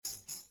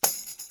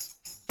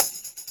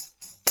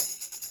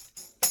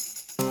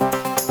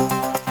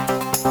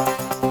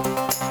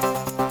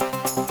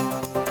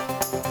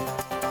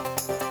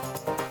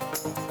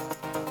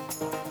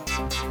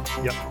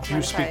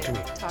You speak to me.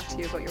 Talk to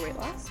you about your weight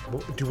loss.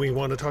 Well, do we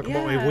want to talk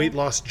about my weight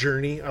loss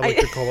journey? I like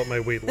to call it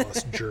my weight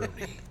loss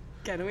journey.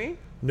 Can we?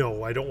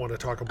 No, I don't want to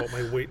talk about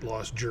my weight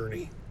loss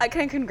journey. I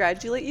can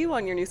congratulate you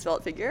on your new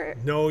svelte figure.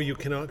 No, you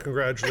cannot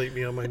congratulate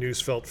me on my new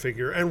svelte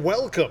figure. And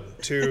welcome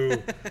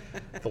to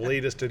the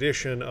latest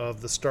edition of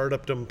the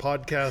Startupdom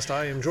podcast.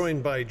 I am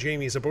joined by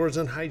Jamie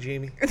Zaborzan. Hi,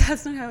 Jamie.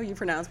 That's not how you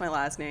pronounce my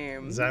last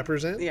name.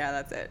 Zapperzan? Yeah,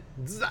 that's it.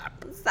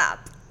 Zap.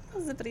 Zap.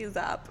 Zippity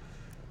zap.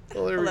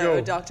 Well, there Hello,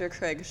 we go. Dr.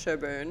 Craig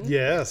Sherburne.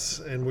 Yes,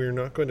 and we're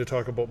not going to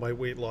talk about my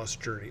weight loss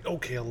journey.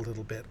 Okay, a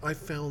little bit. I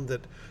found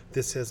that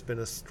this has been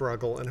a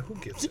struggle, and who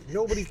gives it?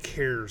 Nobody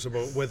cares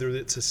about whether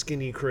it's a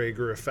skinny Craig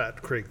or a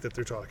fat Craig that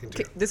they're talking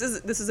to. Okay, this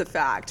is a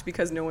fact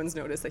because no one's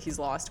noticed that he's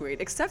lost weight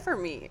except for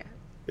me.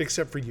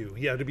 Except for you.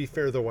 Yeah, to be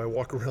fair, though, I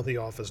walk around the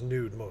office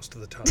nude most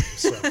of the time.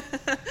 So.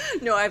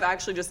 No, I've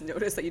actually just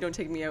noticed that you don't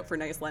take me out for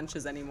nice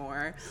lunches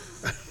anymore.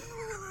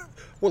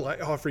 Well, I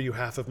offer you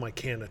half of my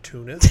can of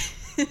tuna.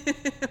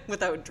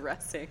 Without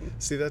dressing.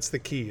 See, that's the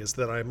key, is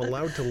that I'm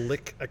allowed to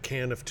lick a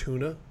can of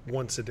tuna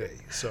once a day.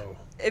 So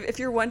If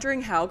you're wondering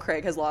how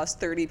Craig has lost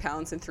 30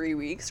 pounds in 3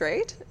 weeks,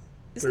 right?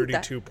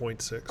 32.6.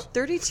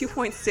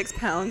 32.6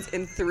 pounds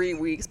in 3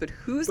 weeks, but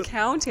who's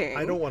counting?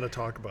 I don't want to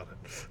talk about it.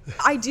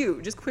 I do,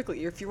 just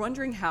quickly. If you're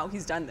wondering how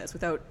he's done this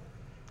without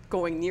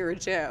going near a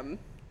gym,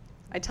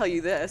 I tell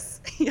you this.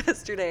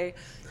 Yesterday,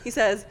 he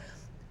says,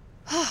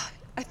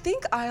 I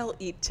think I'll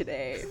eat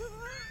today.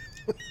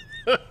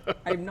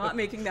 I'm not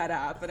making that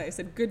up, and I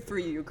said, good for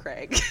you,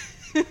 Craig.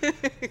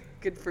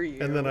 Good for you.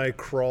 And then I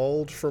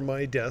crawled from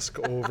my desk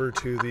over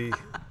to the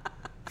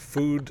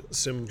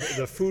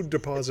food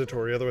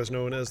depository, otherwise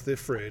known as the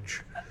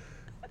fridge,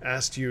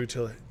 asked you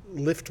to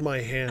lift my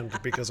hand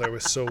because I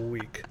was so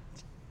weak.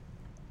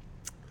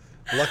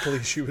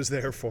 Luckily, she was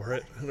there for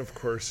it. And of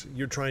course,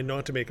 you're trying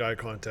not to make eye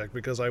contact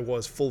because I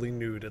was fully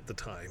nude at the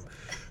time.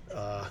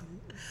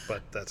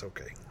 But that's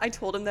okay. I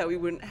told him that we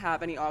wouldn't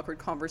have any awkward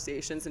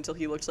conversations until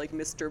he looked like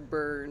Mr.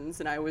 Burns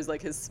and I was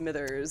like his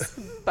Smithers.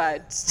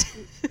 But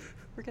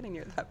we're getting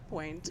near that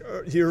point.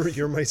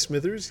 You're my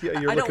Smithers? Yeah,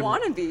 I don't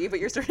want to be,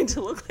 but you're starting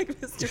to look like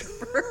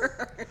Mr.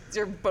 Burns.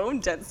 Your bone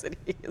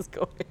density is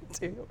going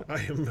to.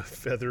 I am a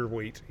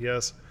featherweight,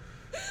 yes.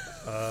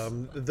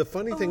 The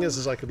funny thing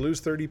is I could lose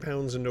 30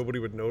 pounds and nobody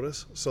would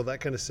notice. So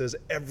that kind of says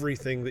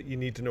everything that you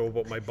need to know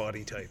about my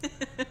body type.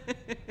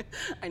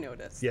 I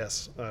noticed.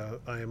 Yes,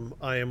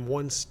 I am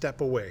one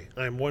step away.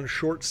 I am one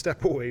short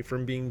step away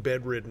from being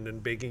bedridden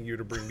and begging you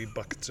to bring me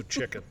buckets of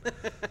chicken.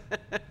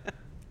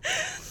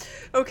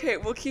 Okay,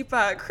 we'll keep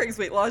Craig's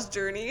weight loss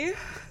journey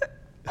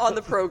on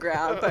the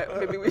program, but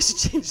maybe we should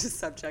change the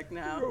subject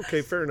now.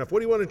 Okay, fair enough. What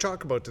do you want to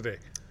talk about today?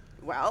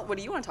 Well, what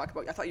do you want to talk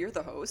about? I thought you're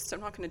the host, so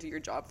I'm not going to do your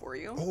job for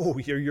you. Oh,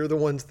 you're the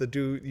ones that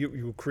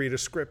you create a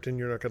script and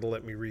you're not going to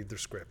let me read the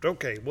script.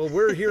 Okay, well,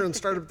 we're here on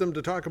Startupdom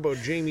to talk about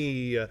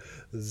Jamie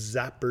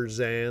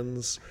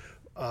Zapperzan's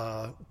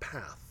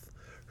path,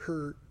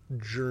 her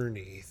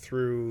journey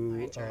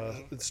through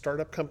the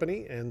startup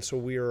company. And so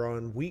we are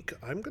on week,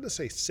 I'm going to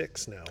say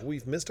 6 now.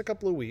 We've missed a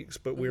couple of weeks,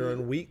 but we're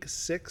on week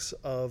 6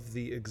 of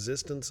the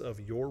existence of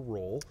your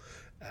role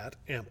at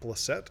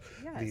Ampliset,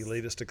 the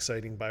latest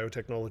exciting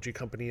biotechnology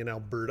company in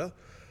Alberta.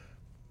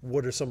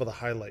 What are some of the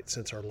highlights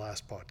since our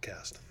last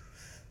podcast?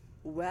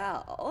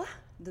 Well,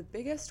 the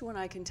biggest one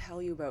I can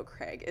tell you about,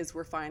 Craig, is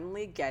we're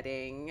finally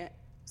getting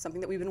something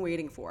that we've been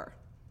waiting for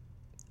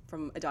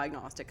from a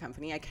diagnostic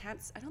company. I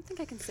don't think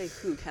I can say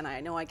who, can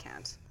I? No, I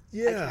can't.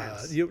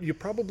 Yeah, you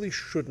probably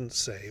shouldn't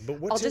say, but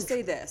I'll just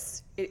say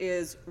this. It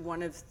is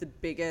one of the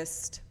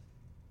biggest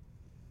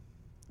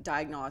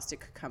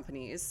diagnostic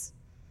companies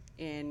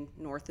in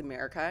North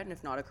America, and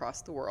if not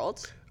across the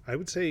world. I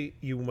would say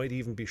you might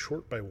even be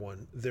short by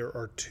one. There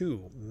are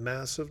 2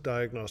 massive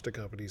diagnostic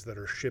companies that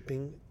are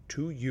shipping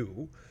to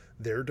you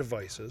their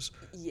devices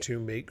to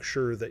make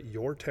sure that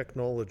your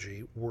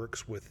technology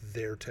works with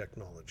their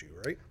technology,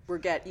 right?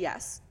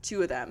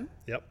 2 of them.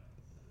 Yep.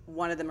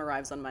 One of them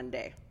arrives on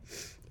Monday.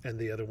 And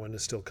the other one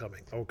is still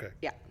coming. Okay.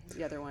 Yeah,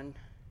 the other one.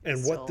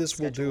 And what this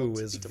will do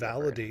is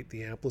validate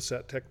the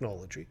Ampliset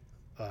technology,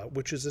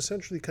 which is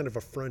essentially kind of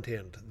a front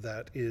end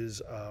that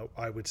is,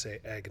 I would say,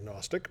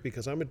 agnostic,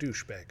 because I'm a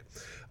douchebag.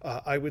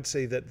 I would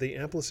say that the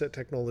Ampliset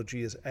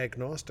technology is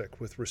agnostic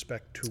with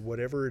respect to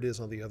whatever it is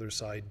on the other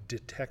side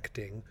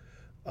detecting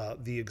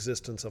the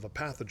existence of a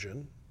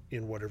pathogen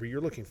in whatever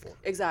you're looking for.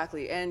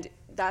 Exactly, and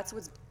that's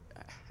what's,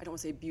 I don't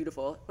want to say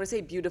beautiful. When I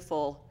say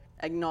beautiful,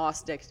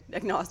 agnostic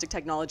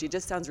technology, it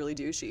just sounds really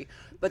douchey.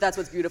 But that's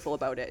what's beautiful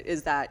about it,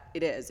 is that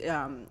it is.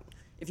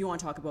 If you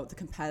want to talk about the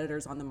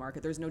competitors on the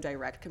market, there's no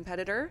direct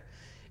competitor.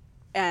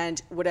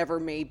 And whatever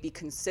may be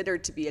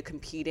considered to be a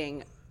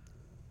competing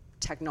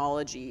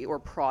technology or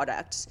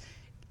product,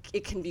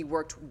 it can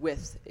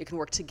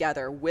work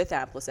together with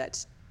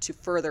Ampliset to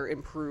further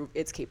improve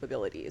its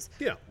capabilities.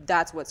 Yeah.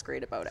 That's what's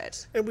great about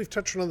it. And we've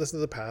touched on this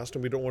in the past,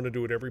 and we don't want to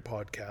do it every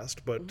podcast,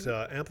 but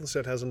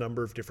Ampliset has a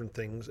number of different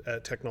things,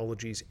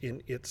 technologies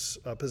in its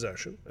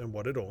possession and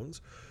what it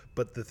owns.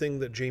 But the thing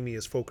that Jamie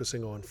is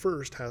focusing on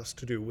first has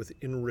to do with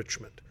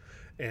enrichment.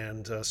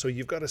 And so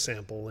you've got a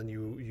sample and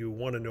you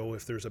want to know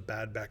if there's a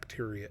bad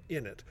bacteria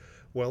in it.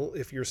 Well,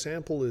 if your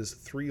sample is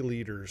 3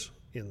 liters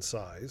in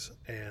size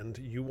and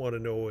you want to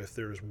know if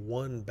there's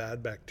one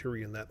bad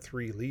bacteria in that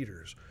 3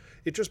 liters,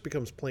 it just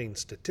becomes plain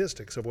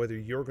statistics of whether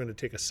you're going to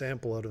take a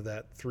sample out of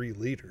that 3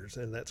 liters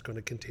and that's going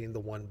to contain the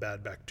one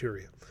bad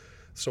bacteria.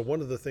 So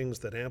one of the things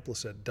that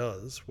Amplicet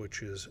does,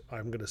 which is,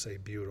 I'm going to say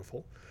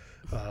beautiful,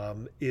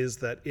 is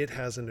that it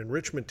has an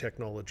enrichment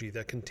technology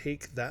that can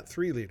take that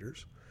 3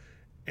 liters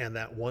and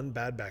that one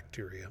bad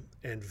bacteria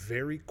and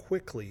very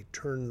quickly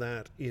turn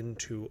that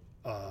into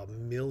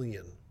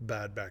 1,000,000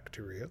 bad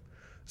bacteria,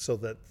 so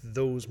that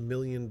those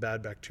 1,000,000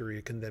 bad bacteria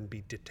can then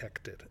be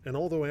detected. And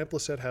although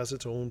Amplicet has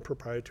its own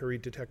proprietary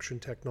detection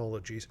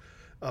technologies,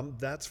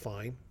 that's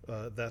fine.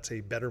 That's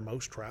a better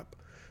mousetrap.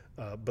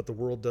 But the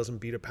world doesn't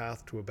beat a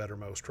path to a better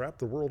mousetrap.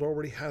 The world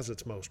already has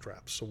its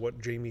mousetraps. So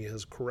what Jamie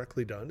has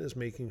correctly done is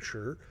making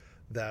sure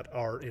that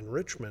our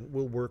enrichment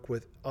will work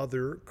with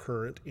other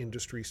current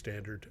industry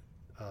standard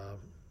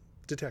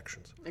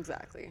detections.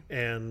 Exactly.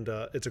 And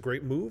it's a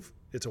great move.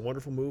 It's a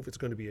wonderful move. It's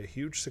going to be a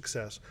huge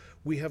success.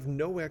 We have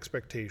no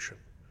expectation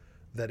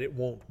that it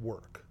won't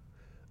work.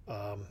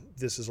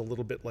 This is a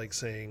little bit like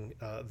saying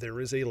there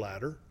is a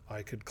ladder.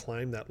 I could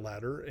climb that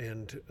ladder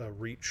and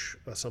reach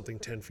something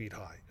 10 feet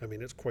high. I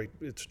mean,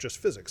 it's just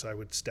physics. I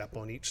would step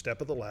on each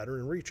step of the ladder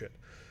and reach it.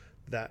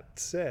 That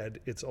said,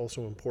 it's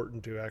also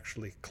important to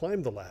actually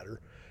climb the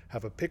ladder,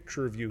 have a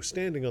picture of you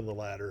standing on the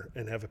ladder,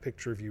 and have a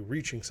picture of you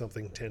reaching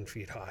something 10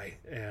 feet high,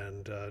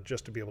 and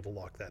just to be able to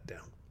lock that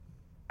down.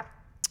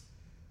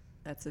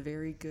 That's a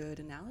very good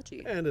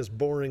analogy. And as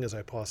boring as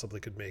I possibly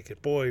could make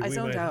it. Boy, I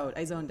zoned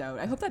out.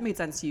 I hope that made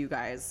sense to you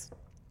guys.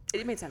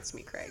 It made sense to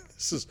me, Craig.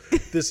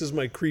 This is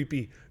my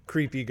creepy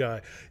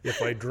guy.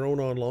 If I drone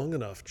on long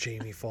enough,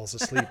 Jamie falls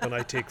asleep and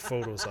I take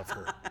photos of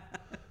her.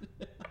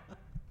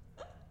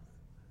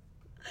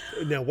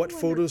 Now, what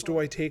photos do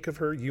I take of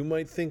her? You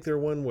might think they're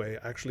one way.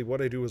 Actually,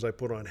 what I do is I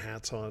put on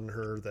hats on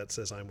her that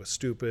says I'm with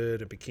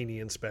Stupid, a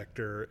bikini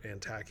inspector,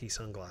 and tacky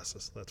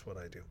sunglasses. That's what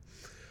I do.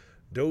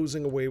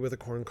 Dozing away with a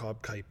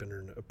corncob pipe in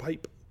her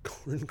pipe.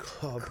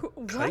 Corncob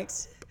What? pipe.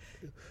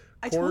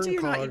 I told you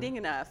you're not eating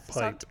enough.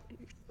 Pipe. Stop.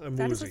 I'm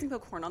That is woozy. something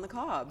about corn on the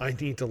cob. I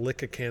need to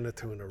lick a can of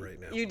tuna right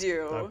now. You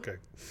do. Okay.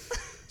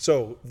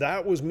 So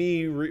that was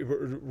me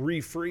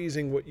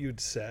rephrasing what you'd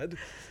said.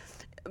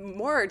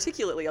 More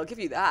articulately, I'll give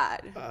you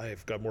that.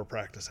 I've got more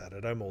practice at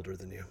it. I'm older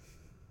than you.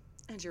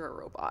 And you're a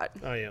robot.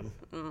 I am.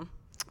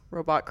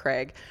 Robot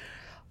Craig.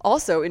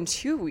 Also, in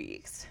 2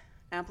 weeks,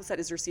 Amplicet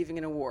is receiving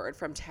an award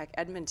from Tech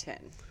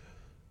Edmonton.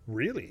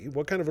 Really?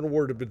 What kind of an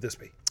award would this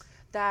be?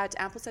 That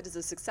Amplicet is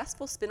a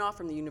successful spin-off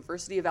from the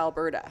University of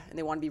Alberta, and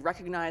they want to be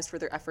recognized for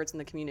their efforts in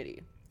the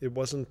community. It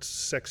wasn't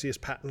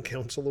Sexiest Patent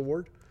Council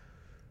Award?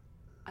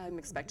 I'm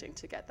expecting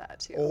to get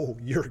that too. Oh,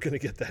 you're going to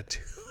get that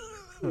too.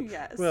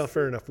 Yes. Well,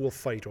 fair enough. We'll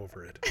fight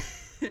over it.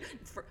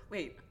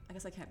 Wait, I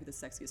guess I can't be the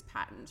sexiest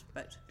patent,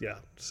 but Yeah.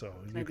 So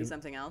can I be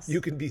something else? You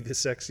can be the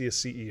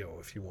sexiest CEO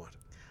if you want.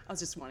 I was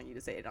just wanting you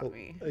to say it on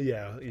me.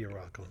 Yeah, you're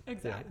welcome.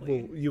 Exactly.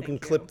 Yeah. Well, you can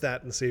Thank clip you.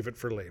 that and save it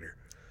for later.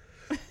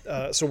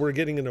 So we're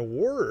getting an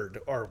award,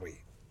 are we?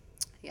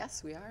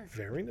 Yes, we are.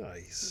 Very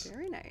nice.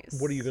 Very nice.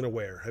 What are you going to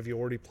wear? Have you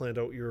already planned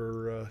out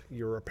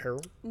your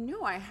apparel?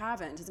 No, I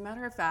haven't. As a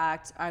matter of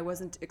fact, I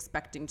wasn't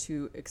expecting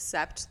to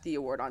accept the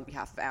award on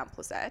behalf of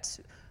Amplicet.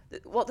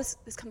 Well, this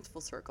comes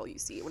full circle, you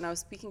see. When I was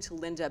speaking to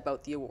Linda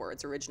about the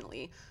awards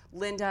originally,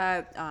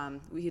 Linda,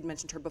 we had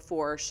mentioned her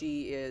before,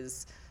 she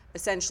is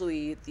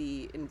essentially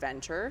the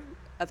inventor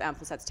of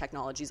Amplicet's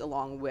technologies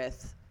along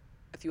with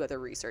a few other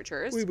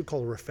researchers. We would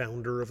call her a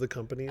founder of the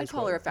company. I'd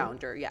call her a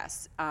founder,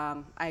 yes.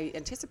 I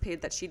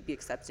anticipated that she'd be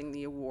accepting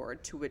the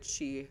award, to which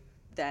she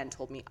then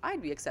told me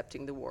I'd be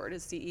accepting the award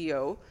as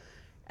CEO.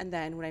 And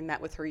then when I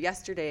met with her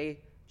yesterday,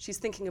 she's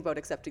thinking about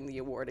accepting the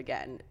award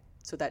again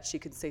so that she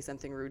could say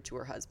something rude to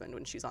her husband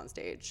when she's on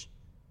stage.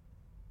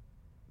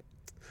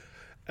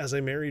 As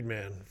a married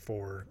man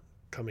for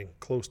coming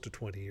close to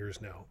 20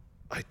 years now,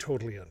 I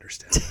totally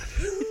understand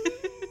that.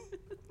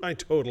 I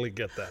totally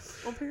get that.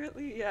 Well,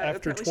 apparently, yeah.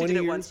 After apparently 20 she did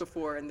it years, once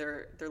before, and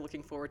they're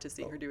looking forward to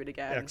seeing her do it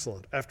again.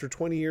 Excellent. After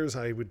 20 years,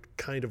 I would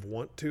kind of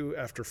want to.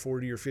 After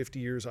 40 or 50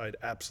 years, I'd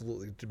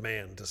absolutely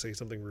demand to say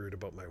something rude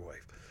about my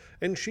wife.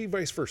 And she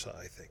vice versa,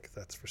 I think.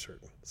 That's for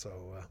certain.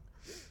 So,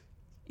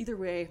 Either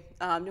way,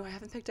 no, I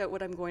haven't picked out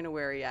what I'm going to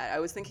wear yet. I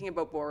was thinking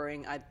about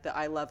borrowing the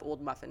I Love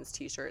Old Muffins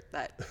t-shirt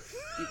that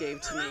you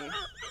gave to me.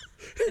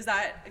 Is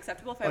that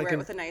acceptable if I wear it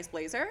with a nice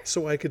blazer?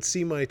 so I could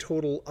see my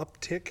total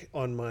uptick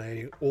on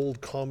my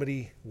old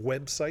comedy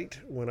website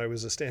when I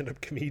was a stand-up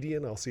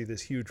comedian. I'll see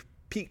this huge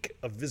peak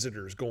of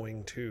visitors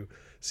going to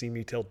see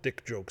me tell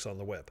dick jokes on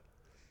the web.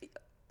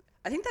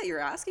 I think that you're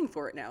asking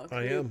for it now.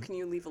 I am. Can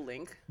you leave a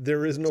link?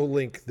 There is no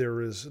link.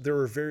 There is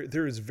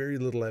very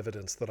little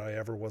evidence that I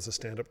ever was a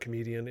stand-up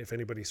comedian. If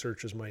anybody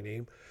searches my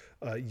name,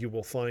 you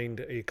will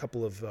find a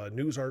couple of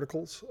news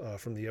articles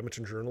from the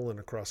Edmonton Journal and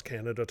across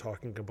Canada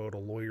talking about a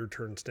lawyer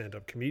turned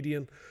stand-up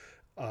comedian.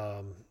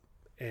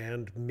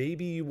 And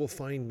maybe you will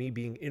find me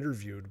being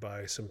interviewed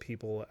by some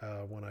people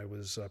when I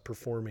was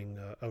performing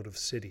out of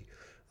city.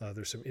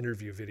 There's some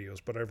interview videos,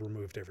 but I've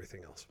removed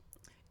everything else.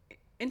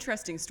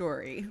 Interesting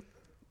story,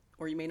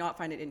 or you may not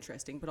find it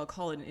interesting, but I'll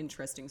call it an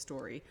interesting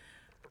story.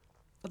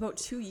 About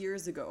 2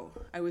 years ago,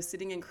 I was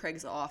sitting in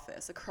Craig's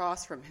office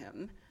across from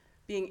him,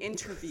 being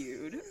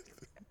interviewed.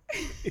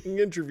 Being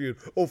interviewed?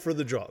 Oh, for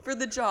the job. For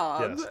the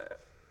job. Yes.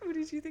 What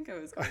did you think I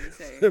was going to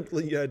say?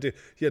 You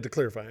had to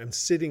clarify. I'm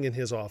sitting in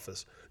his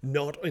office,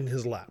 not in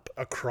his lap,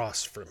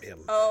 across from him.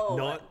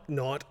 Oh.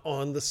 Not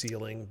on the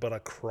ceiling, but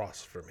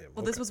across from him.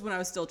 Well, this was when I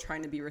was still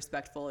trying to be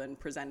respectful and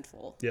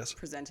presentful. Yes.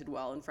 Presented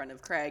well in front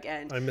of Craig.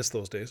 And I miss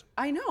those days.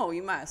 I know,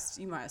 you must,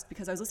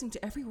 because I was listening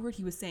to every word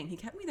he was saying. He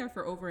kept me there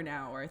for over an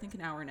hour, I think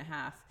an hour and a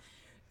half.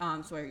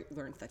 So I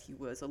learned that he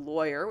was a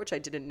lawyer, which I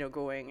didn't know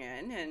going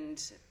in,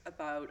 and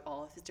about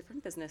all of his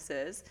different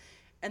businesses.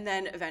 And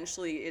then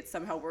eventually it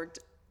somehow worked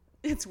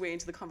its way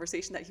into the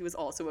conversation that he was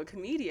also a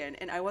comedian.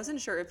 And I wasn't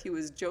sure if he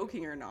was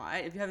joking or not.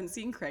 If you haven't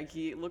seen Craig,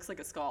 he looks like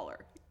a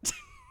scholar.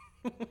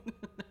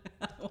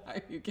 Why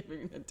are you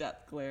giving me a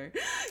death glare?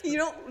 You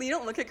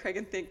don't look at Craig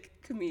and think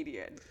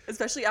comedian,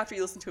 especially after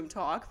you listen to him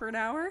talk for an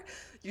hour.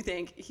 You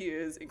think he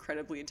is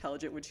incredibly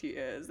intelligent, which he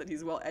is, that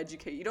he's well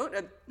educated. You don't,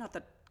 not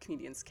that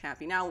comedians can't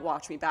be. Now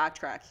watch me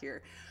backtrack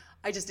here.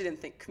 I just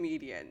didn't think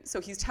comedian. So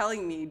he's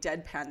telling me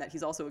deadpan that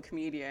he's also a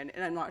comedian,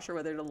 and I'm not sure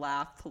whether to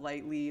laugh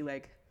politely,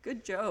 like,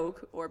 good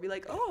joke, or be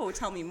like, oh,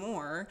 tell me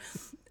more.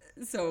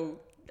 So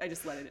I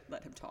just let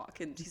him talk.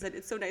 And he said,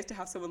 it's so nice to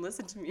have someone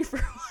listen to me for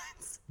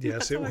once.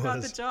 Yes, That's it how was. I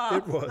got the job.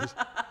 It was.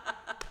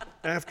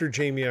 After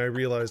Jamie, I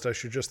realized I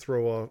should just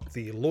throw out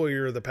the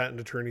lawyer, the patent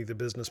attorney, the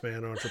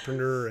businessman,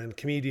 entrepreneur, and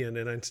comedian.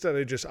 And instead,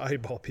 I just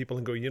eyeball people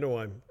and go,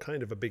 I'm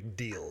kind of a big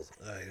deal.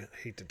 I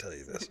hate to tell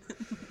you this.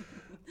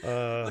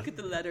 Look at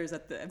the letters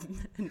at the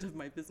end of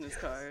my business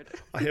card.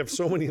 I have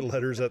so many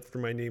letters after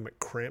my name, it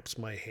cramps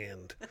my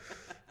hand.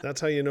 That's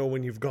how you know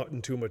when you've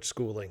gotten too much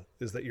schooling,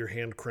 is that your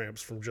hand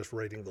cramps from just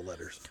writing the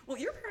letters. Well,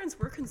 your parents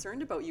were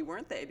concerned about you,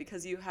 weren't they?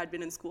 Because you had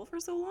been in school for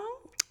so long?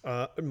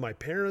 My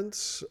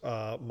parents,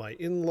 my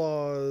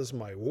in-laws,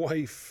 my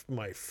wife,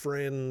 my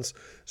friends,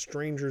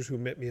 strangers who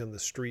met me on the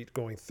street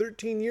going,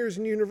 13 years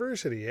in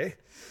university, eh?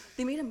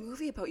 They made a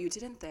movie about you,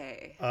 didn't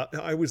they?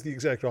 I was the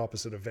exact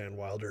opposite of Van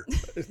Wilder.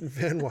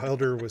 Van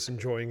Wilder was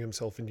enjoying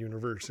himself in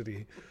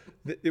university.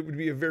 It would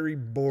be a very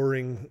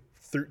boring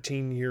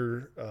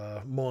 13-year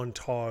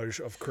montage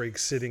of Craig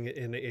sitting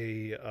in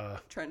a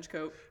trench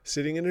coat,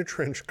 sitting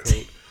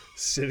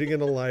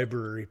in a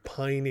library,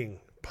 pining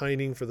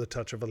for the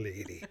touch of a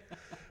lady.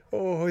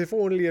 Oh, if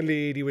only a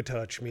lady would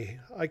touch me.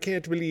 I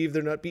can't believe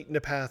they're not beating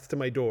a path to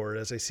my door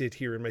as I sit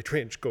here in my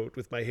trench coat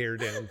with my hair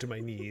down to my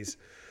knees.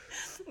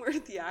 Where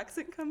did the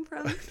accent come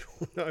from?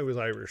 I was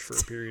Irish for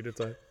a period of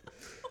time.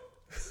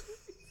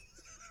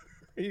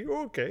 Are you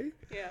okay?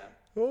 Yeah.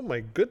 Oh my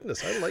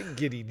goodness, I like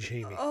giddy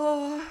Jamie.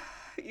 Oh,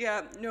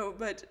 yeah, no,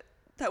 but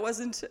that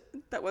wasn't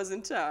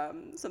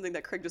something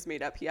that Craig just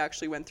made up. He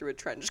actually went through a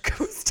trench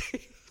coat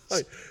stage.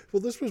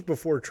 Well, this was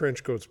before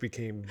trench coats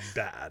became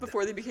bad.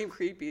 Before they became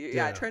creepy.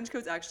 Yeah, trench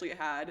coats actually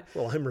had.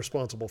 Well, I'm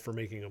responsible for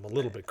making them a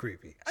little bit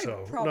creepy.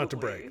 So, not to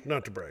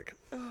brag.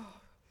 Oh,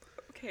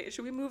 okay,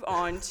 should we move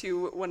on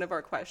to one of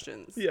our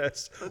questions?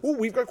 Yes. Oh,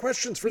 we've got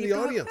questions for the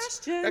audience.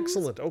 Questions.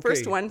 Excellent. Okay.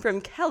 First one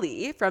from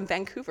Kelly from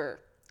Vancouver.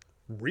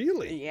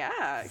 Really?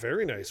 Yeah.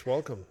 Very nice.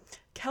 Welcome.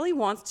 Kelly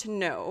wants to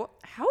know,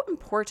 how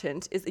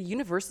important is a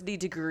university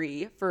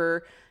degree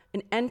for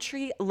an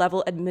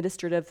entry-level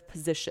administrative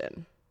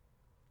position?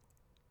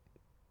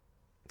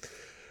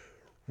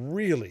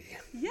 Really?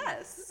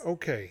 Yes.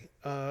 Okay.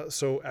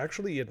 So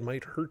actually, it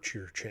might hurt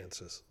your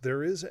chances.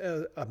 There is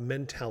a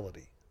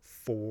mentality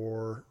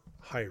for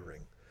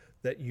hiring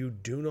that you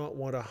do not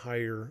want to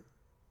hire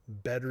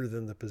better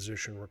than the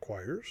position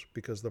requires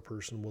because the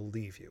person will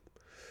leave you.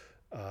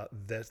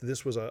 That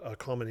this was a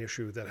common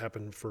issue that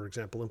happened, for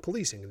example, in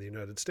policing in the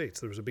United States.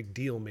 There was a big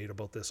deal made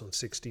about this on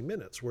 60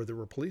 Minutes, where there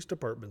were police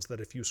departments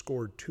that if you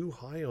scored too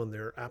high on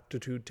their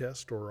aptitude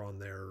test or on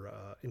their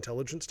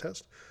intelligence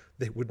test,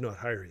 they would not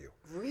hire you.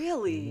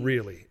 Really?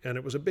 Really. And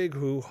it was a big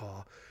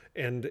hoo-ha.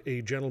 And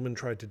a gentleman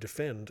tried to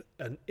defend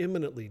an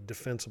eminently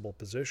defensible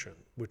position,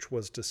 which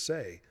was to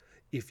say,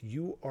 if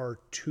you are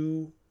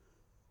too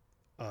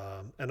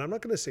and I'm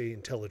not going to say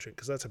intelligent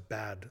because that's a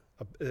bad.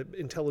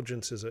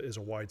 Intelligence is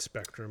a wide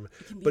spectrum.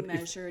 It can be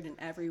measured in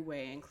every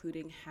way,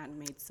 including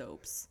handmade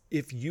soaps.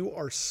 If you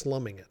are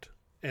slumming it,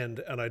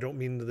 and I don't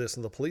mean this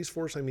in the police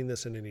force, I mean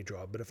this in any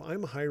job, but if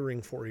I'm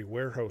hiring for a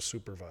warehouse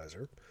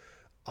supervisor,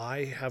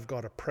 I have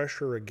got a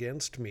pressure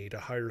against me to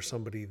hire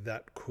somebody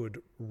that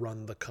could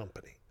run the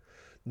company.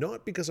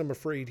 Not because I'm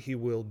afraid he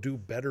will do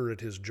better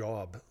at his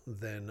job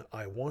than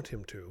I want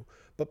him to,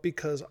 but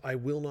because I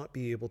will not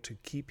be able to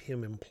keep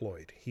him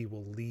employed. He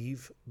will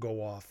leave,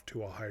 go off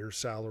to a higher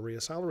salary,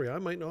 a salary I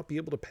might not be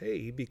able to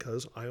pay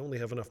because I only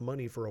have enough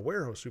money for a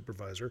warehouse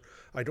supervisor.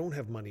 I don't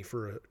have money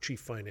for a chief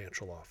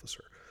financial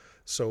officer.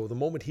 So the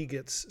moment he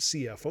gets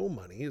CFO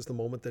money is the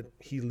moment that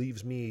he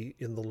leaves me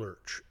in the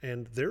lurch.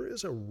 And there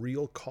is a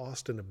real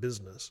cost in a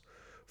business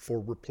for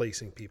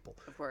replacing people.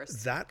 Of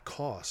course. That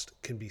cost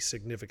can be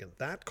significant.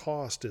 That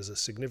cost is a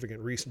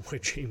significant reason why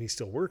Jamie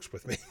still works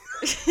with me.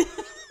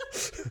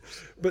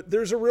 But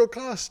there's a real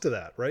cost to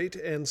that, right?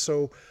 And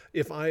so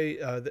if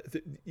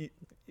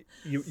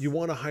you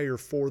want to hire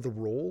for the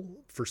role,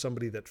 for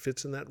somebody that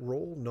fits in that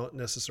role, not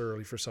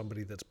necessarily for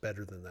somebody that's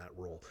better than that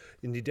role.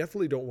 And you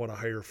definitely don't want to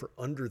hire for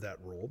under that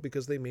role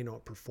because they may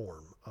not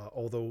perform.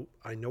 Although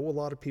I know a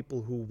lot of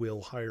people who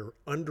will hire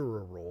under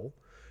a role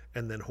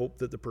and then hope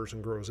that the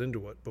person grows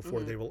into it before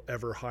they will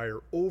ever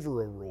hire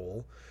over a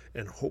role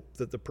and hope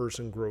that the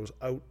person grows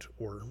out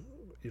or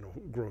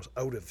grows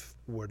out of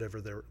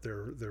whatever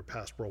their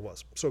past role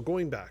was. So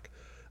going back,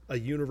 a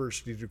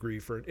university degree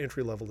for an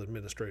entry-level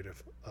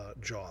administrative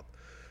job.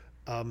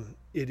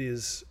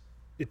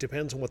 It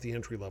depends on what the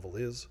entry level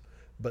is,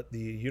 but the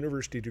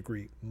university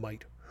degree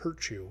might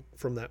hurt you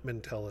from that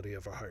mentality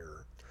of a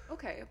hirer.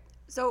 Okay.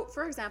 So,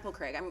 for example,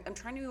 Craig, I'm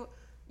trying to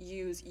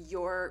use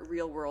your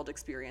real-world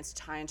experience to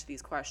tie into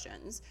these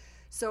questions.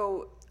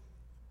 So,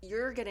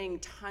 you're getting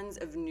tons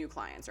of new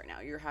clients right now.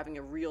 You're having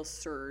a real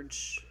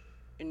surge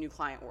in new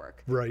client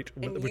work. Right,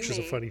 which is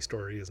a funny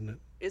story, isn't it?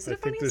 Is it a funny story?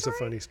 I think there's a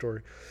funny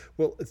story.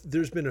 Well,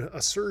 there's been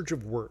a surge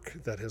of work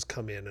that has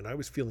come in, and I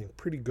was feeling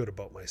pretty good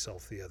about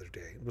myself the other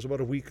day. It was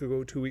about a week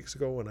ago, 2 weeks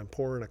ago, and I'm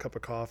pouring a cup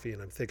of coffee,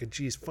 and I'm thinking,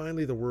 geez,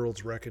 finally the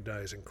world's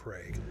recognizing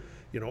Craig.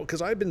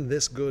 Because I've been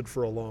this good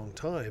for a long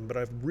time, but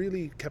I've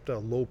really kept a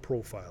low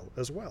profile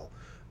as well.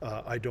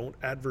 I don't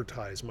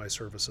advertise my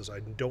services.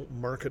 I don't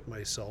market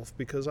myself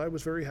because I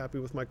was very happy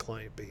with my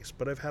client base.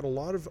 But I've had a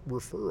lot of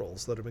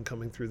referrals that have been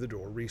coming through the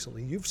door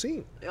recently. You've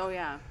seen. Oh,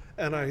 yeah.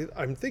 And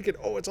I'm thinking,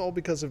 it's all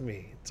because of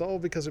me. It's all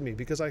because of me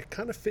because I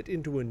kind of fit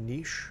into a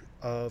niche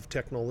of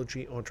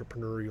technology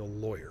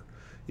entrepreneurial lawyer.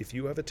 If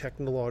you have a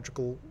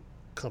technological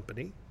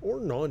company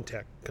or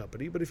non-tech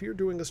company, but if you're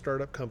doing a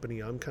startup company,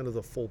 I'm kind of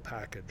the full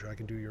package. I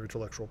can do your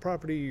intellectual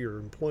property, your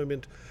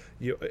employment,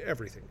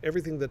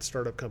 everything that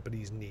startup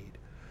companies need.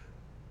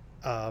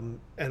 And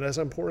as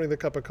I'm pouring the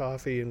cup of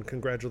coffee and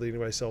congratulating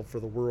myself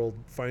for the world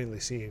finally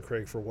seeing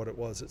Craig for what it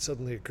was, it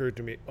suddenly occurred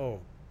to me, oh,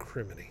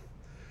 criminy.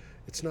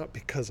 It's not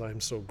because I'm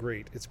so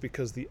great. It's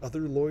because the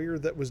other lawyer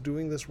that was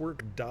doing this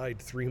work died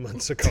 3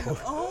 months ago.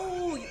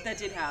 Oh, that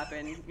did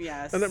happen.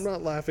 Yes. And I'm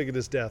not laughing at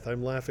his death.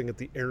 I'm laughing at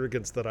the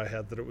arrogance that I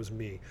had that it was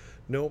me.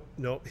 No,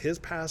 his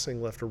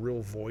passing left a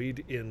real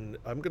void in,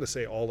 I'm going to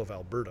say all of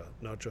Alberta,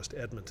 not just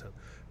Edmonton,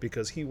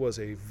 because he was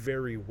a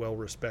very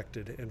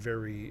well-respected and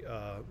very,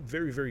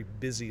 very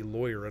busy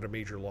lawyer at a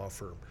major law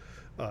firm.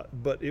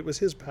 But it was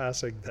his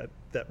passing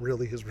that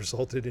really has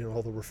resulted in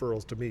all the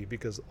referrals to me,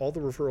 because all the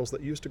referrals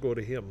that used to go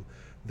to him,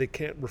 they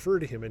can't refer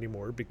to him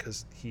anymore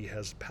because he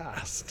has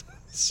passed.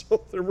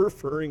 So they're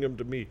referring him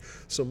to me.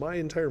 So my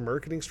entire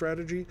marketing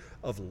strategy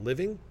of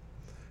living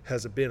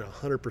has been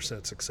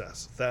 100%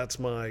 success. That's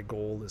my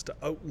goal, is to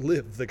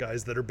outlive the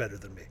guys that are better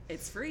than me.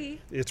 It's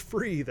free. It's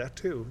free, that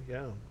too,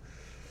 yeah.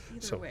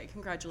 Either way,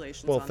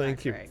 congratulations on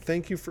that, Craig.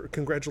 Thank you for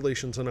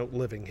congratulations on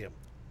outliving him.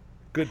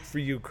 Good for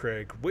you,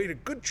 Craig.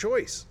 Good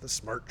choice. The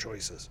smart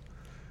choices.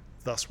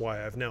 Thus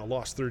why I've now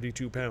lost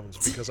 32 pounds,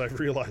 because I've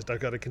realized I've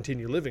got to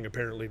continue living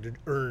apparently to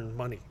earn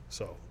money.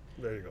 So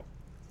there you go.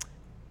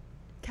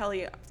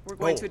 Kelly, we're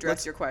going to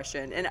address your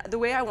question. And the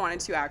way I wanted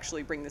to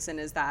actually bring this in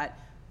is that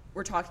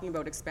we're talking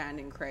about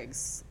expanding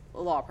Craig's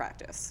law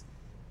practice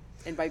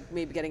and by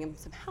maybe getting him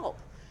some help.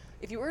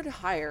 If you were to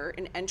hire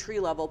an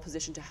entry-level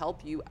position to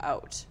help you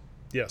out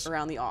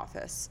around the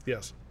office,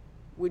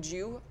 would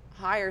you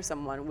hire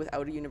someone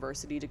without a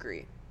university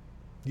degree?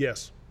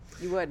 Yes.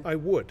 You would?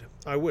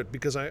 I would,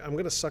 because I'm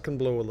going to suck and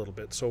blow a little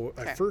bit. So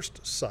okay. I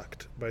first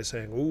sucked by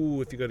saying,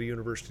 if you got a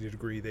university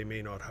degree, they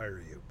may not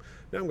hire you.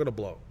 Now I'm going to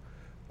blow.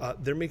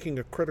 They're making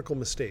a critical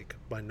mistake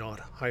by not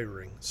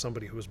hiring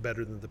somebody who is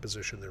better than the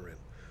position they're in.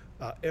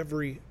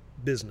 Every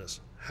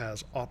business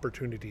has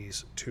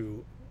opportunities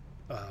to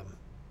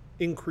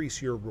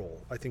increase your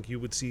role. I think you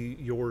would see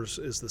yours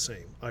is the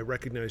same. I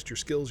recognized your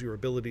skills, your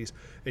abilities,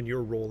 and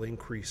your role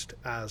increased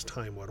as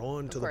time went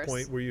on to the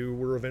point where you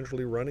were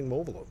eventually running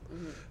Movolo,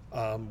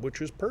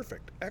 which is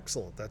perfect,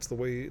 excellent. That's the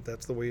way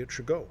it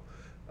should go.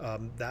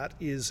 That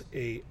is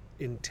a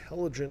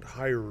intelligent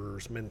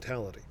hirer's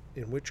mentality.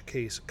 In which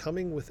case,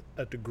 coming with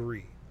a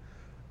degree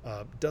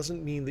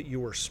doesn't mean that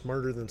you are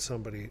smarter than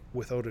somebody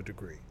without a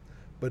degree,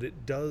 but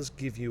it does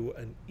give you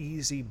an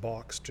easy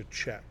box to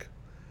check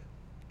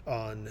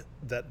on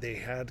that they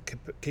had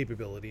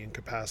capability and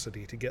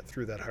capacity to get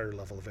through that higher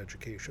level of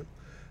education.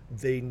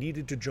 They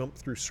needed to jump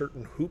through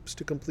certain hoops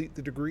to complete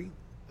the degree,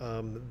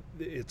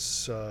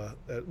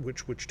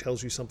 which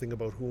tells you something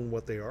about who and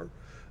what they are.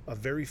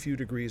 Very few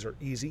degrees are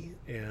easy,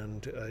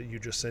 and you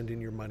just send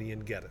in your money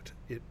and get it.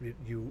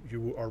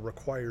 You are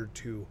required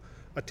to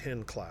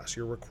attend class.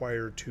 You're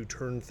required to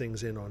turn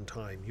things in on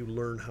time. You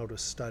learn how to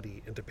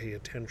study and to pay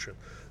attention.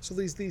 So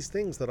these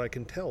things that I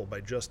can tell by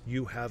just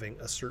you having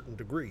a certain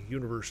degree,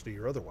 university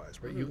or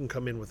otherwise, right? You can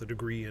come in with a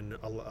degree in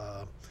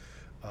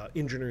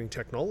engineering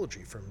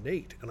technology from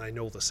Nate, and I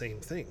know the same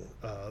thing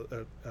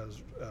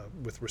as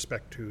with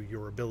respect to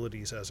your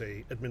abilities as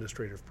a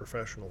administrative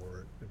professional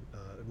or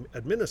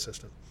admin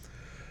assistant.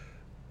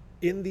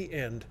 In the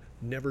end,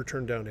 never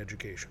turn down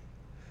education.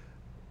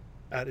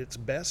 At its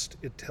best,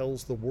 it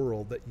tells the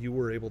world that you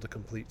were able to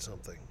complete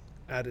something.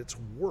 At its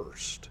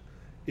worst,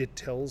 it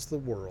tells the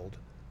world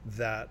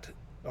that,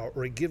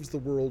 or it gives the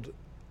world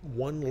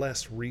one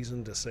less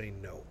reason to say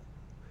no.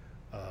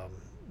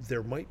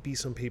 There might be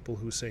some people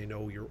who say,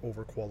 no, you're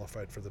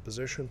overqualified for the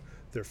position.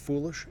 They're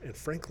foolish. And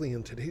frankly,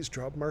 in today's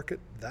job market,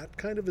 that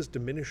kind of is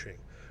diminishing.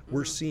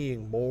 We're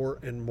seeing more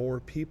and more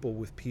people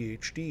with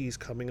PhDs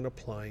coming and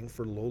applying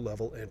for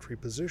low-level entry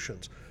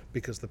positions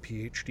because the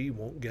PhD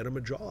won't get them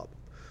a job.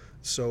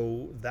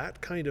 So that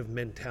kind of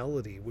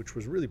mentality, which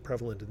was really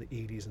prevalent in the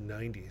 80s and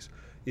 90s,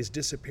 is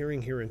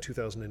disappearing here in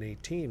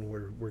 2018,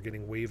 where we're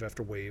getting wave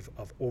after wave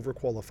of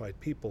overqualified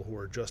people who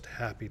are just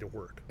happy to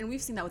work. And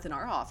we've seen that within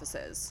our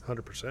offices.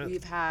 100%.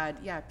 We've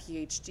had,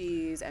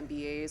 PhDs,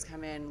 MBAs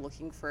come in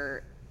looking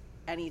for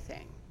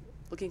anything,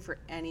 looking for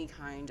any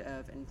kind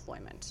of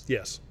employment.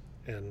 Yes,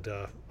 and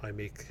I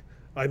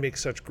make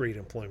such great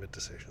employment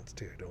decisions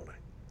too, don't I?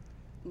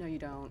 No, you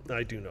don't.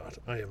 I do not.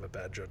 I am a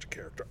bad judge of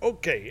character.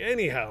 Okay,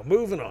 anyhow,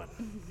 moving on.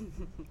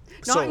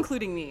 Not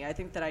including me. I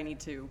think that I need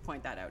to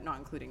point that out. Not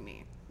including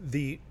me.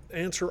 The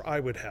answer I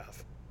would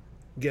have,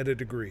 get a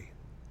degree.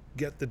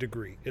 Get the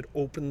degree. It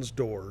opens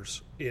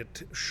doors.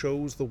 It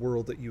shows the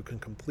world that you can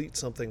complete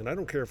something. And I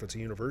don't care if it's a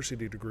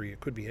university degree. It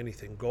could be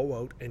anything. Go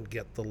out and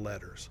get the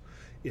letters.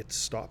 It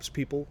stops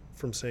people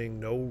from saying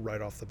no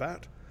right off the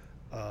bat.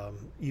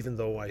 Even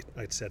though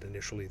I'd said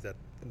initially that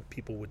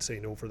people would say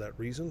no for that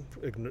reason.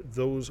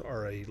 Those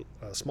are a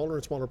smaller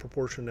and smaller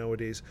proportion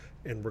nowadays,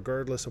 and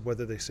regardless of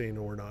whether they say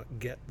no or not,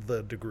 get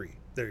the degree.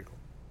 There you go.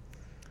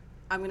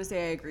 I'm going to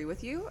say I agree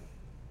with you.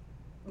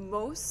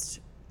 Most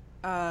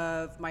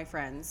of my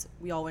friends,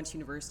 we all went to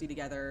university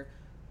together.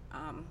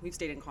 We've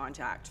stayed in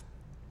contact.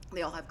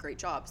 They all have great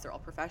jobs. They're all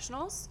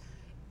professionals.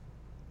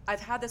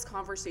 I've had this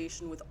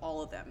conversation with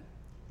all of them,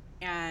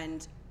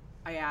 and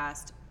I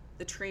asked,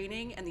 the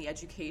training and the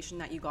education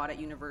that you got at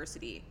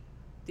university,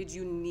 did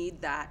you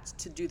need that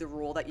to do the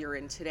role that you're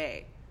in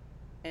today?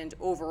 And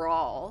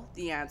overall,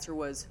 the answer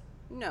was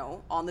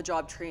no.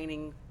 On-the-job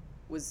training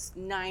was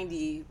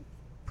 90%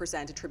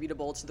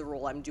 attributable to the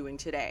role I'm doing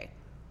today.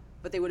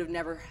 But they would have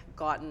never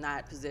gotten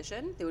that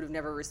position. They would have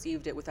never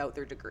received it without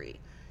their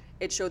degree.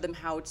 It showed them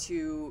how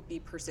to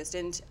be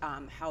persistent,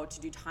 how to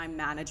do time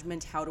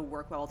management, how to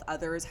work well with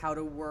others, how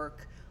to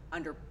work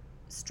under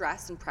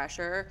stress and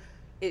pressure.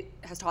 It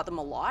has taught them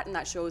a lot, and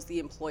that shows the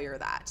employer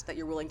that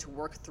you're willing to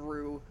work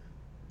through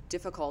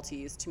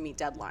difficulties to meet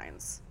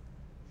deadlines.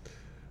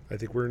 I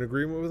think we're in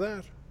agreement with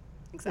that.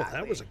 Exactly.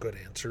 Well, that was a good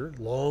answer.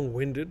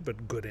 Long-winded,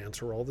 but good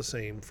answer all the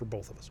same for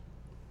both of us.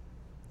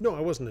 No, I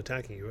wasn't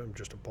attacking you. I'm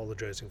just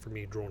apologizing for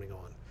me droning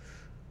on.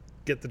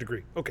 Get the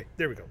degree. Okay,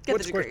 there we go.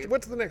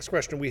 What's the next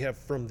question we have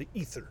from the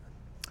ether?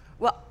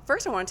 Well,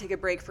 first I want to take a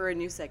break for a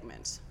new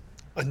segment.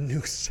 A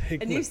new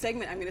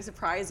segment I'm going to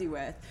surprise you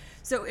with.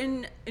 So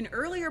in an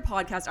earlier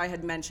podcast, I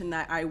had mentioned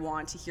that I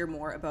want to hear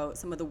more about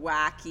some of the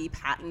wacky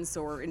patents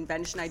or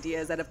invention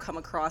ideas that have come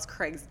across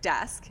Craig's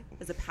desk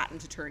as a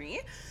patent attorney.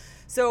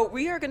 So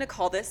we are going to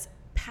call this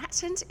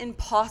Patent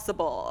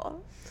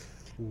Impossible.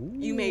 Ooh.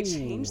 You may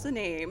change the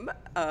name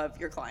of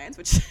your clients,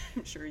 which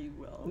I'm sure you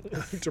will.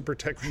 To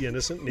protect the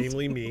innocent,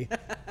 namely me.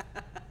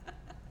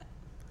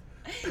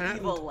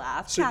 Evil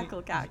laugh,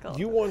 so cackle.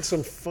 You want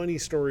some funny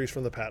stories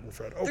from the patent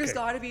front. Okay. There's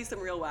got to be some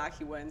real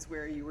wacky ones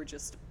where you were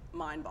just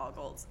mind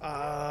boggled.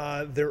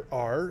 There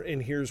are,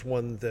 and here's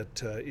one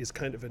that is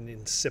kind of an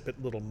insipid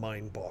little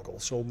mind boggle.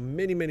 So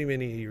many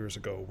years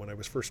ago, when I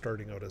was first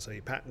starting out as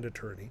a patent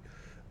attorney,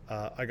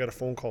 I got a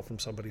phone call from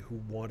somebody who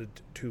wanted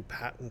to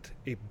patent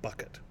a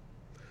bucket.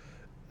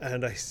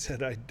 And I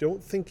said, I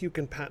don't think you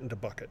can patent a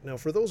bucket. Now,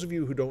 for those of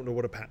you who don't know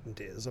what a patent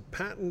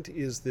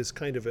is this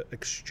kind of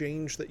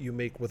exchange that you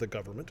make with a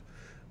government.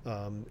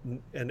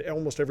 And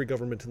almost every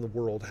government in the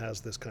world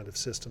has this kind of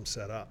system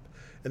set up.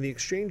 And the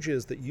exchange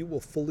is that you will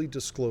fully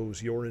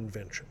disclose your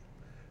invention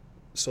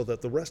so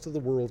that the rest of the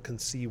world can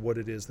see what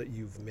it is that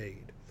you've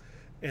made.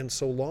 And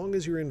so long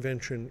as your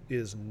invention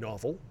is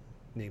novel,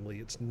 namely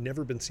it's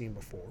never been seen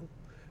before,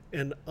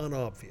 and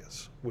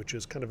unobvious, which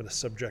is kind of a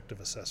subjective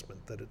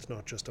assessment, that it's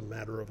not just a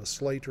matter of a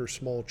slight or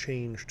small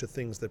change to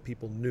things that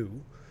people knew,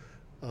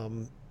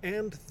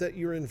 and that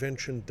your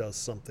invention does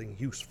something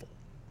useful.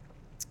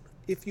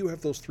 If you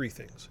have those three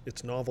things,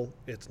 it's novel,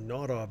 it's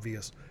not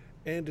obvious,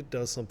 and it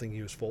does something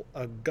useful,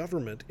 a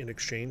government, in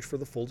exchange for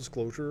the full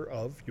disclosure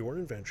of your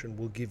invention,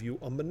 will give you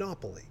a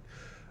monopoly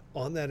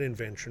on that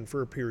invention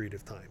for a period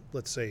of time.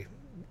 Let's say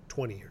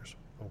 20 years,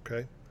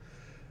 okay?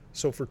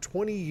 So for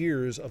 20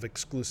 years of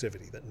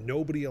exclusivity, that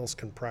nobody else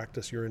can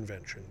practice your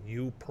invention,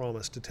 you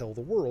promise to tell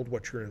the world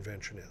what your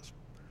invention is.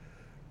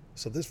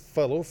 So this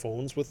fellow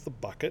phones with the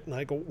bucket, and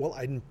I go, well,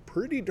 I'm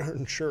pretty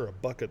darn sure a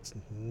bucket's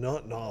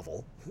not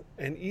novel.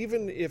 And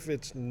even if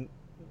it's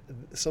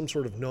some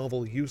sort of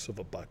novel use of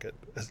a bucket,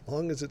 as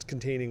long as it's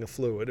containing a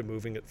fluid and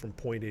moving it from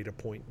point A to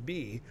point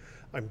B,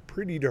 I'm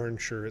pretty darn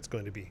sure it's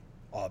going to be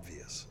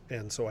obvious.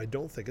 And so I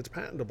don't think it's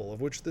patentable,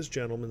 of which this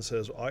gentleman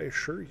says, I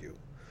assure you,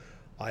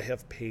 I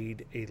have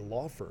paid a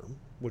law firm,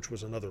 which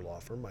was another law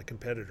firm, my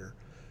competitor,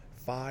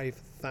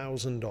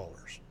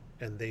 $5,000.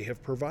 And they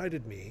have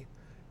provided me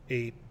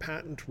a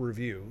patent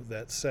review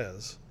that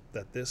says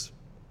that this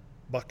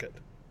bucket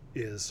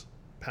is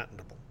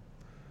patentable.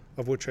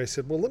 Of which I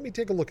said, well, let me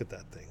take a look at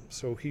that thing.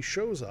 So he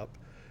shows up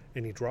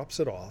and he drops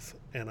it off,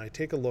 and I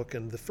take a look,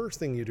 and the first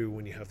thing you do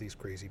when you have these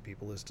crazy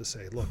people is to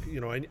say, look,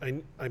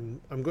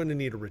 I'm going to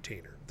need a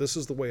retainer. This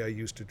is the way I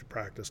used to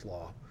practice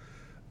law.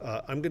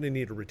 I'm going to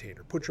need a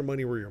retainer. Put your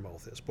money where your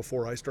mouth is.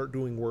 Before I start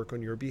doing work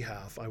on your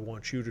behalf, I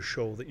want you to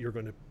show that you're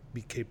going to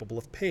be capable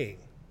of paying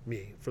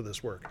me for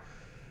this work,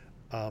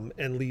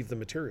 and leave the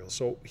material.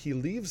 So he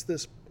leaves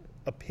this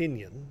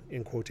opinion,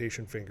 in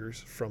quotation fingers,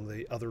 from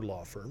the other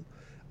law firm,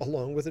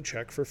 along with a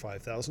check for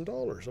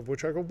 $5,000, of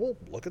which I go, well,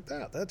 look at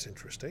that. That's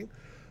interesting.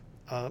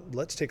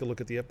 Let's take a look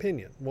at the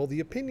opinion. Well,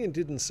 the opinion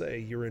didn't say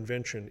your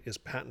invention is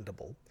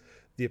patentable.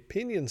 The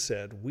opinion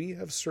said, we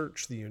have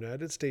searched the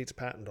United States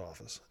Patent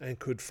Office and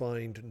could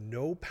find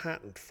no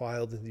patent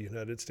filed in the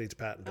United States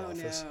Patent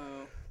Office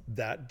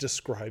that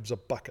describes a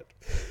bucket,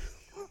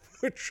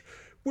 which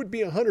would be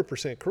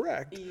 100%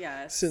 correct.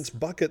 Yes. Since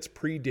buckets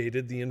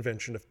predated the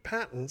invention of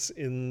patents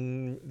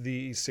in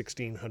the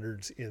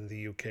 1600s in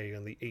the UK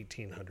and the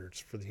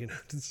 1800s for the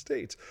United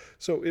States.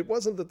 So it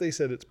wasn't that they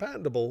said it's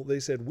patentable.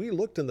 They said, we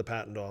looked in the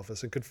patent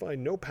office and could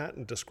find no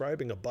patent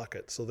describing a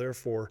bucket. So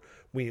therefore,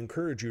 we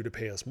encourage you to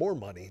pay us more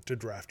money to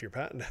draft your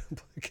patent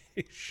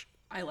application.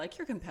 I like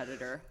your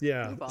competitor.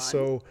 Yeah. Move on.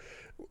 So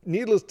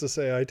needless to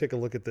say, I take a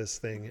look at this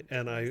thing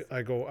and I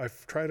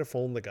try to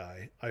phone the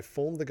guy. I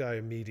phoned the guy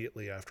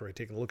immediately after I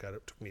take a look at it.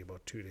 It took me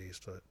about 2 days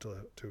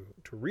to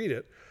read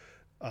it.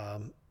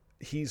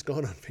 He's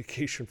gone on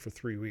vacation for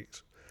 3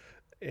 weeks.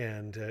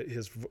 And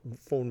his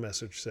phone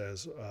message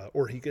says,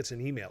 or he gets an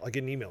email. I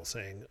get an email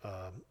saying,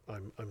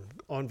 I'm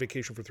on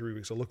vacation for 3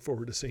 weeks. I look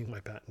forward to seeing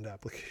my patent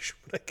application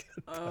when I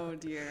get back. Oh,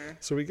 dear.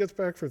 So he gets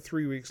back for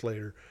 3 weeks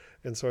later.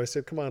 And so I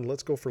said, come on,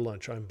 let's go for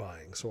lunch. I'm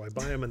buying. So I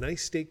buy him a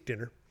nice steak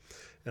dinner,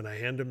 and I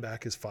hand him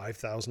back his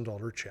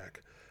 $5,000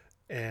 check.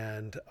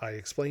 And I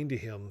explained to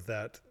him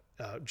that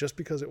just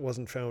because it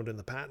wasn't found in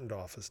the patent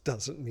office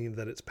doesn't mean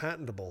that it's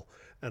patentable.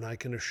 And I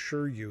can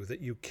assure you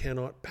that you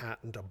cannot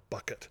patent a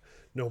bucket.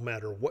 No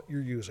matter what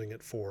you're using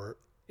it for,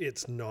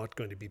 it's not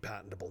going to be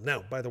patentable.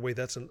 Now, by the way,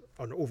 that's an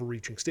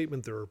overreaching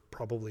statement. There are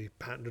probably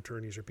patent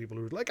attorneys or people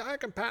who are like, I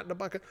can patent a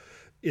bucket.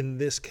 In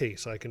this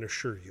case, I can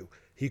assure you,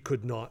 he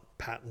could not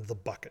patent the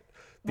bucket.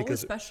 What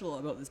was special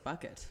about this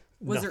bucket?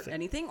 Was there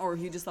anything, or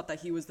he just thought that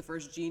he was the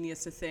first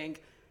genius to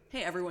think,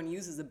 hey, everyone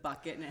uses a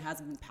bucket and it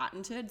hasn't been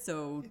patented,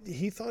 so...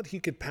 He thought he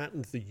could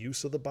patent the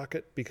use of the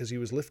bucket because he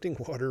was lifting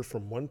water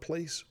from one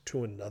place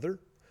to another.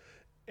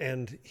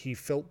 And he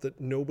felt that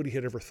nobody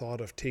had ever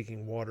thought of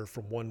taking water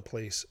from one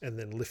place and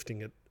then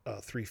lifting it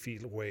 3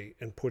 feet away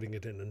and putting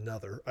it in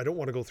another. I don't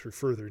want to go through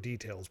further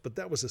details, but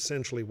that was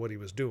essentially what he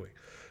was doing.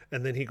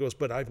 And then he goes,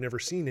 but I've never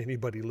seen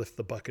anybody lift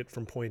the bucket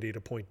from point A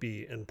to point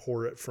B and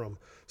pour it from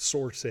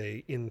source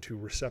A into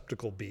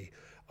receptacle B,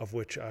 of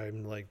which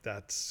I'm like,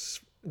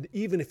 that's...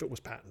 Even if it was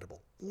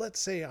patentable. Let's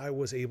say I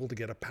was able to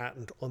get a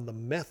patent on the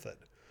method.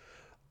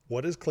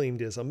 What is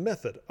claimed is a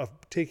method of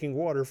taking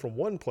water from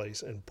one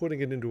place and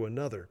putting it into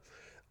another.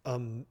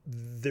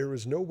 There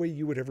is no way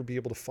you would ever be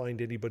able to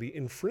find anybody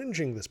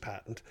infringing this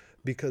patent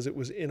because it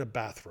was in a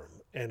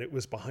bathroom and it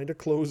was behind a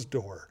closed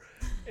door.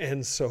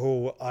 And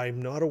so I'm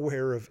not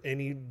aware of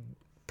any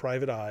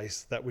private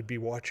eyes that would be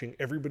watching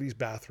everybody's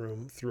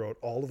bathroom throughout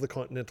all of the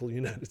continental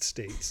United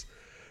States,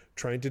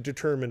 trying to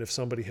determine if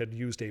somebody had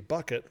used a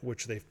bucket,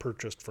 which they've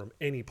purchased from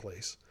any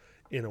place,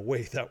 in a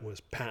way that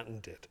was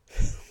patented.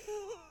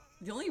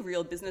 The only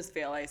real business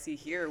fail I see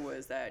here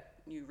was that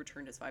you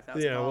returned his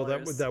 $5,000. Yeah, well,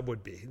 that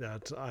would be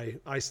that.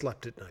 I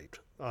slept at night.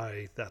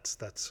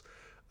 That's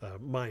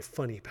my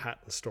funny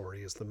patent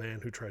story is the man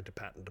who tried to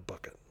patent a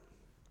bucket.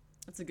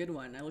 That's a good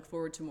one. I look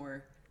forward to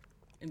more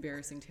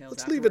embarrassing tales.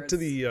 Let's leave it to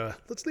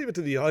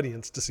the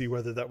audience to see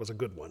whether that was a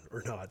good one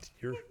or not.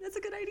 That's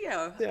a good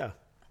idea. Yeah.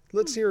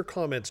 Let's hear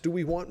comments. Do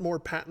we want more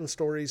patent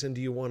stories, and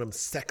do you want them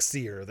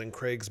sexier than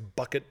Craig's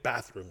bucket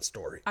bathroom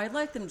story? I'd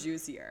like them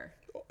juicier.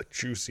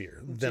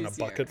 Juicier than a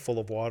bucket full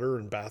of water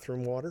and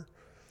bathroom water?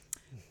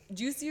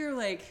 Juicier,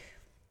 like,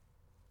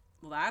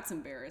 well, that's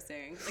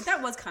embarrassing. Like,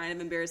 that was kind of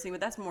embarrassing,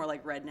 but that's more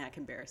like redneck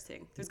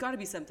embarrassing. There's got to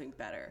be something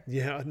better.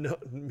 Yeah, no,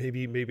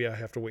 maybe I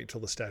have to wait till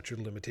the statute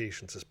of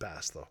limitations is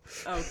passed, though.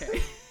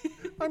 Okay.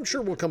 I'm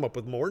sure we'll come up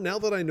with more. Now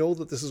that I know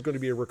that this is going to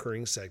be a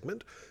recurring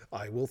segment,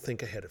 I will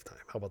think ahead of time.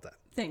 How about that?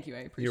 Thank you. I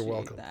appreciate You're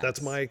welcome. that.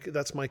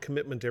 That's my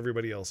commitment to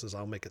everybody else is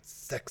I'll make it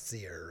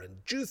sexier and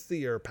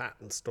juicier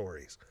patent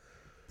stories.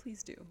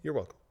 Please do. You're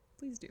welcome.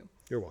 Please do.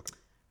 You're welcome.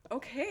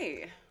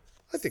 Okay.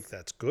 I think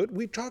that's good.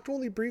 We talked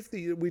only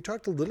briefly. We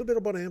talked a little bit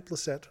about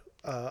Amplacet,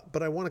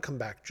 but I want to come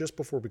back just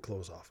before we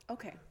close off.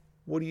 Okay.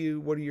 What are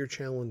your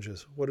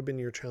challenges? What have been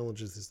your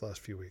challenges these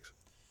last few weeks?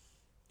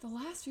 The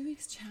last few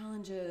weeks'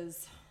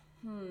 challenges.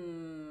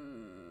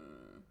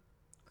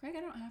 Craig,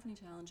 I don't have any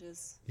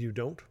challenges. You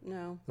don't?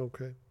 No.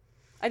 Okay.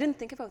 I didn't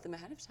think about them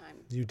ahead of time.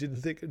 You didn't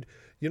think...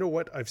 You know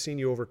what? I've seen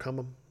you overcome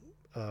them.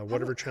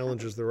 Whatever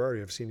challenges there are,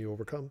 I've seen you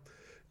overcome.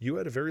 You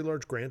had a very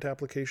large grant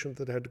application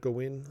that had to go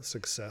in.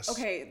 Success.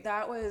 Okay,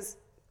 that was...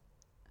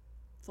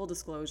 Full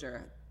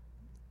disclosure.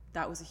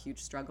 That was a huge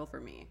struggle for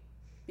me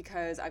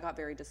because I got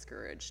very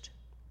discouraged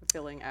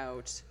filling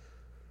out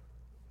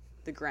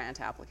the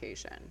grant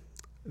application.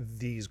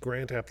 These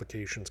grant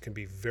applications can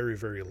be very,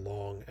 very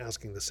long,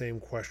 asking the same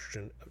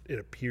question. It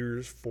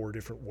appears 4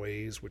 different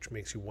ways, which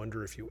makes you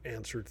wonder if you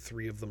answered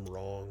 3 of them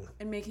wrong.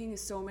 And making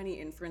so many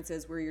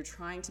inferences where you're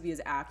trying to be as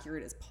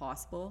accurate as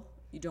possible.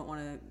 You don't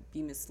want to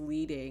be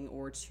misleading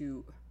or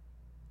to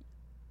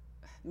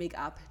make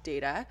up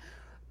data,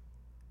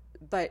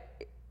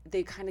 but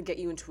they kind of get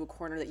you into a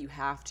corner that you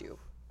have to.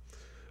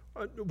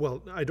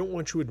 Well, I don't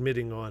want you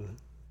admitting on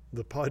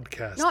the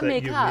podcast Not that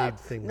make you up, made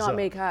things not up.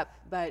 make up,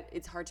 but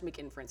it's hard to make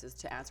inferences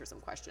to answer some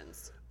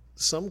questions.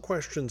 Some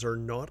questions are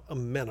not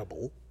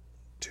amenable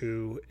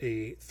to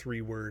a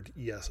 3-word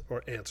yes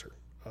or answer.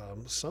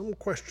 Some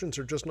questions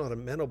are just not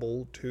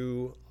amenable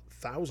to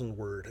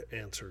 1,000-word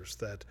answers.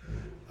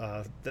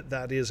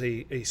 That is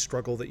a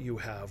struggle that you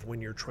have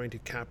when you're trying to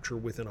capture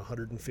within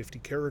 150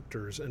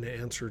 characters an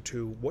answer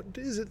to what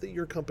is it that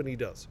your company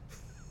does.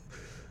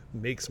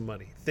 Makes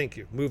money. Thank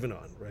you. Moving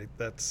on. Right.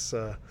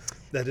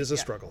 That is a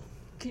struggle.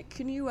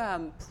 Can you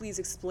please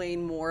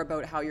explain more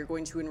about how you're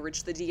going to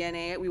enrich the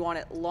DNA? We want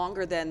it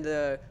longer than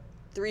the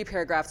 3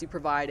 paragraphs you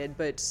provided,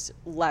 but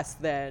less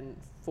than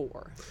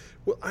 4.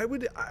 Well, I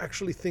would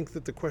actually think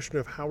that the question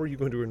of how are you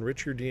going to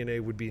enrich your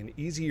DNA would be an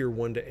easier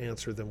one to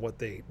answer than what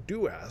they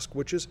do ask,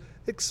 which is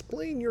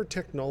explain your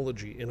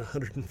technology in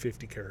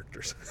 150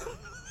 characters.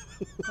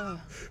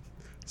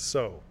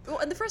 So. Well,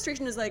 and the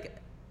frustration is like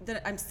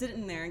that I'm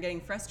sitting there and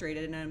getting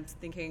frustrated, and I'm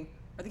thinking,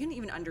 are they going to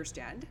even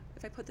understand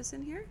if I put this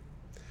in here?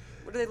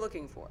 What are they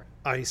looking for?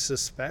 I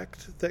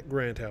suspect that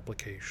grant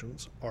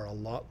applications are a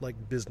lot like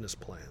business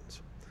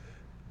plans.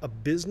 A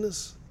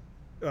business,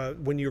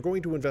 when you're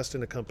going to invest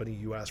in a company,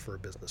 you ask for a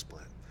business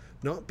plan.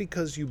 Not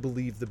because you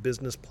believe the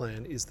business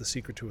plan is the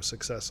secret to a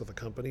success of the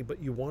company,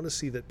 but you want to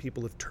see that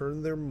people have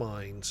turned their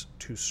minds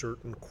to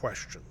certain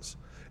questions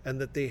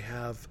and that they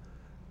have,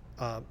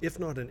 if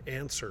not an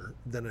answer,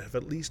 then have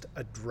at least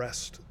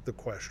addressed the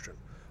question.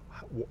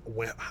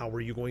 How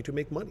are you going to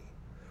make money?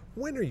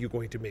 When are you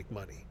going to make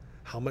money?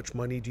 How much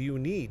money do you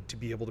need to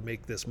be able to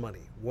make this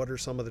money? What are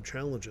some of the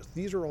challenges?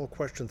 These are all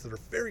questions that are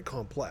very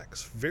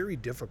complex, very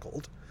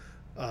difficult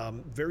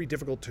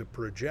to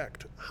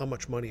project how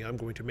much money I'm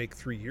going to make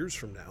 3 years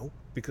from now,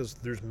 because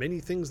there's many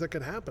things that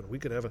could happen. We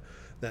could have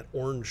that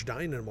orange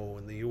dynamo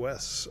in the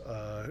U.S.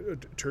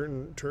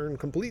 Turn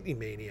completely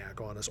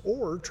maniac on us,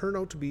 or turn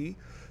out to be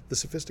the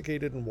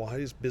sophisticated and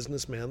wise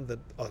businessman that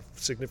a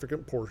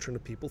significant portion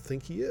of people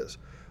think he is.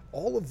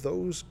 All of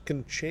those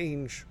can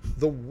change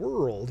the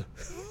world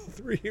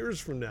 3 years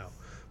from now.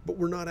 But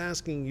we're not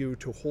asking you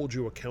to hold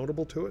you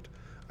accountable to it.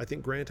 I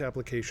think grant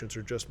applications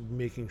are just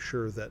making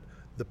sure that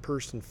the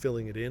person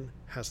filling it in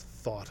has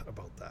thought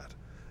about that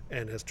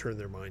and has turned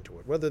their mind to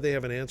it. Whether they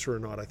have an answer or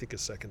not, I think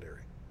is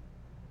secondary.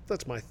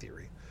 That's my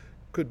theory.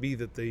 Could be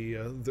that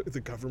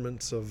the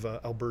governments of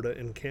Alberta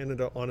and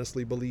Canada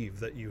honestly believe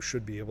that you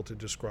should be able to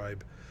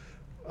describe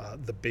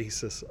the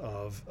basis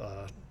of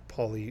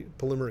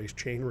polymerase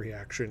chain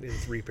reaction in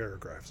 3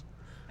 paragraphs.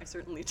 I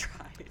certainly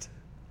tried.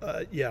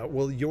 Yeah,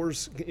 well,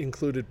 yours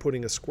included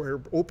putting a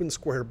open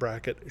square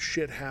bracket,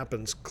 shit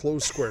happens,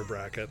 close square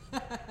bracket.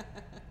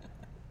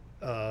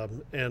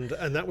 And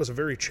that was a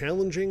very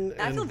challenging.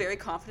 I feel very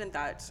confident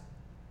that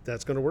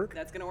that's going to work.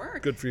 That's going to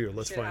work. Good for you.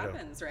 Let's Shit find out.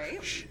 happens,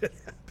 right? Shit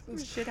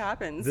happens. Shit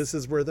happens. This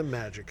is where the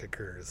magic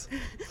occurs.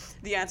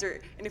 The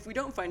answer, and if we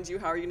don't fund you,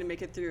 how are you going to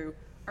make it through?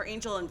 Our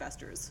angel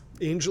investors.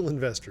 Angel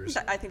investors.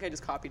 I think I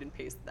just copied and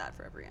pasted that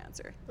for every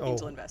answer.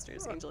 Angel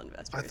investors. Angel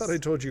investors. I thought I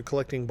told you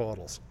collecting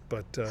bottles,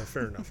 but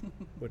fair enough.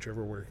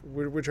 Whichever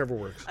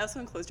works. I also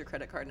enclosed your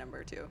credit card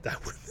number too.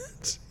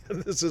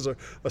 This is a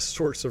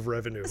source of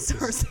revenue.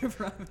 Source of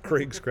revenue.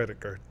 Craig's credit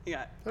card.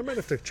 Yeah. I might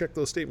have to check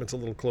those statements a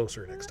little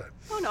closer next time.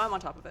 Oh no, I'm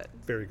on top of it.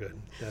 Very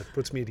good. That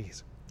puts me at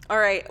ease. All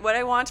right. What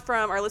I want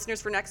from our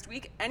listeners for next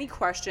week, any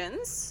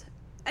questions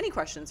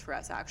for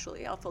us,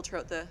 actually. I'll filter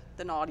out the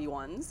naughty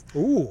ones.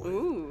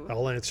 Ooh.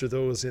 I'll answer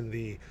those in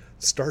the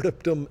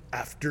Startupdom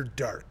After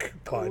Dark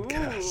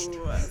podcast.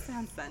 Ooh, that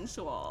sounds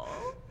sensual.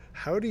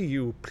 How do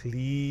you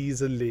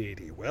please a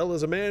lady? Well,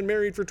 as a man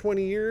married for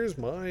 20 years,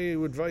 my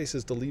advice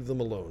is to leave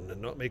them alone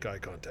and not make eye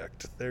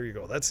contact. There you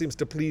go. That seems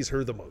to please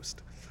her the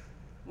most.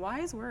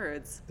 Wise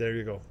words. There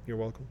you go. You're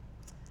welcome.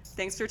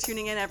 Thanks for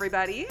tuning in,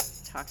 everybody.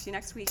 Talk to you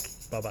next week.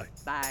 Bye-bye.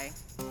 Bye.